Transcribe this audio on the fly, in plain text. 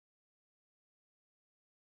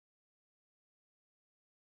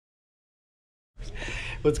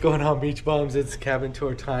What's going on, beach bums? It's cabin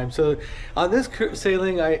tour time. So on this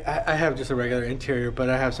sailing, I have just a regular interior,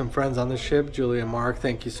 but I have some friends on the ship, Julie and Mark.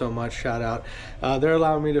 Thank you so much. Shout out. They're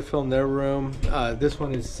allowing me to film their room. This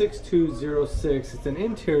one is 6206. It's an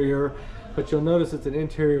interior, but you'll notice it's an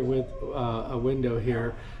interior with a window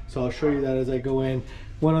here. So I'll show you that as I go in.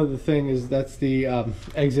 One other thing is that's the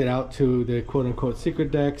exit out to the quote-unquote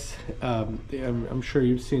secret decks. I'm sure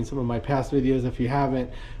you've seen some of my past videos. If you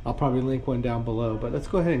haven't, I'll probably link one down below. But let's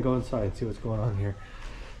go ahead and go inside and see what's going on here.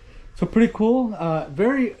 So pretty cool.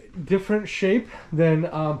 Very different shape than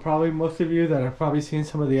probably most of you that have probably seen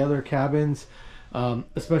some of the other cabins,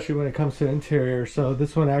 especially when it comes to interior. So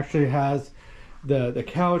this one actually has the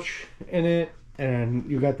couch in it, and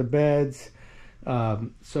you got the beds.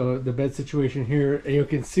 So the bed situation here, you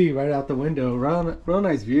can see right out the window, real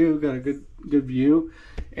nice view, got a good view,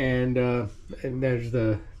 and there's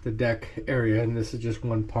the deck area, and this is just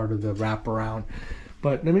one part of the wraparound.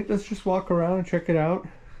 But let's just walk around and check it out.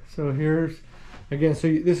 So here's, again, so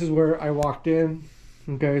this is where I walked in.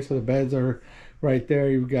 Okay, so the beds are right there.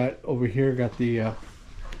 You've got over here, got the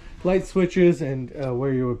light switches and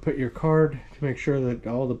where you would put your card to make sure that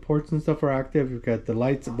all the ports and stuff are active. You've got the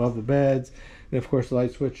lights above the beds, and of course the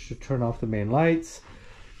light switch to turn off the main lights.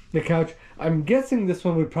 The couch, I'm guessing this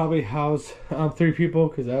one would probably house 3 people,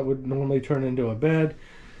 because that would normally turn into a bed.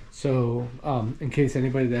 So in case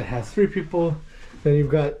anybody that has 3 people, then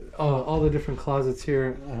you've got all the different closets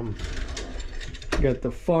here. You got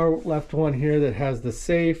the far left one here that has the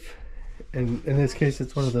safe, and in this case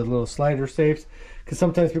it's one of the little slider safes, because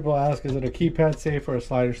sometimes people ask, is it a keypad safe or a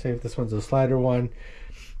slider safe? This one's a slider one.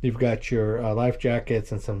 You've got your life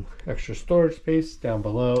jackets and some extra storage space down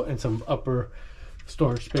below, and some upper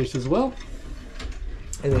storage space as well.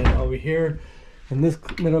 And then over here in this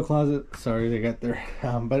middle closet, sorry, they got their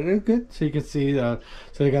but it is good, so you can see so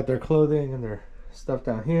they got their clothing and their stuff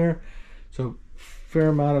down here. So fair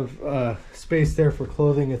amount of space there for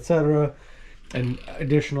clothing, etc., and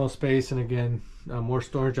additional space, and again more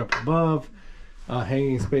storage up above,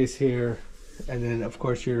 hanging space here, and then of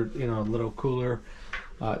course your little cooler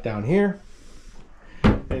down here.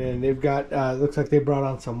 And then they've got looks like they brought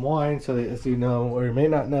on some wine, so that, as you know or you may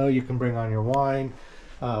not know, you can bring on your wine,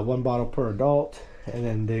 1 bottle per adult. And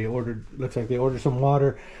then they ordered, looks like they ordered some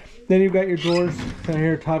water. Then you've got your drawers down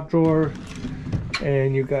here, top drawer,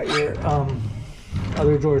 and you got your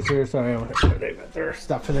other drawers here. Sorry, they got their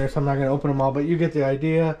stuff in there, so I'm not going to open them all, but you get the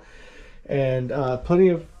idea. And plenty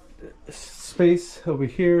of space over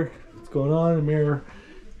here. What's going on? The mirror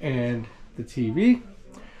and the TV.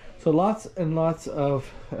 So lots and lots of,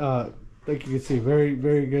 like you can see, very,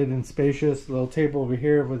 very good and spacious. Little table over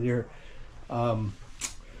here with your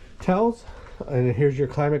towels. And then here's your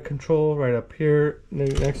climate control right up here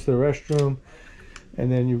next to the restroom.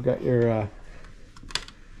 And then you've got your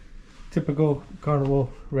typical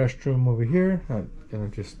Carnival restroom over here. I'm gonna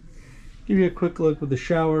just give you a quick look with the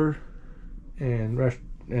shower and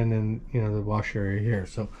then the wash area here.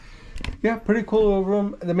 So yeah, pretty cool little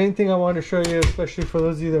room. The main thing I wanted to show you, especially for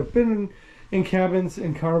those of you that have been in cabins,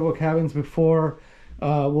 in Carnival cabins before,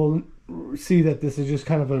 will see that this is just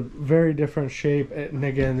kind of a very different shape. And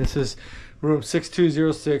again, this is room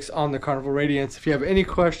 6206 on the Carnival Radiance. If you have any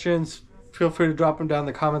questions, feel free to drop them down in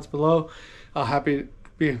the comments below. I'll be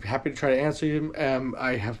happy to try to answer you.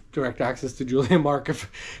 I have direct access to Julie and Mark. If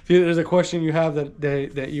there's a question you have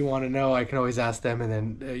that you want to know, I can always ask them and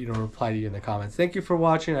then reply to you in the comments. Thank you for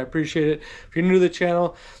watching. I appreciate it. If you're new to the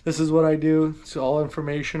channel, this is what I do. It's all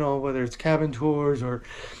informational, whether it's cabin tours or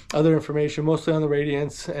other information, mostly on the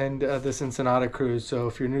Radiance and this Ensenada cruise. So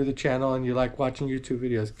if you're new to the channel and you like watching YouTube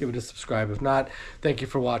videos, give it a subscribe. If not, thank you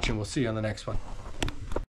for watching. We'll see you on the next one.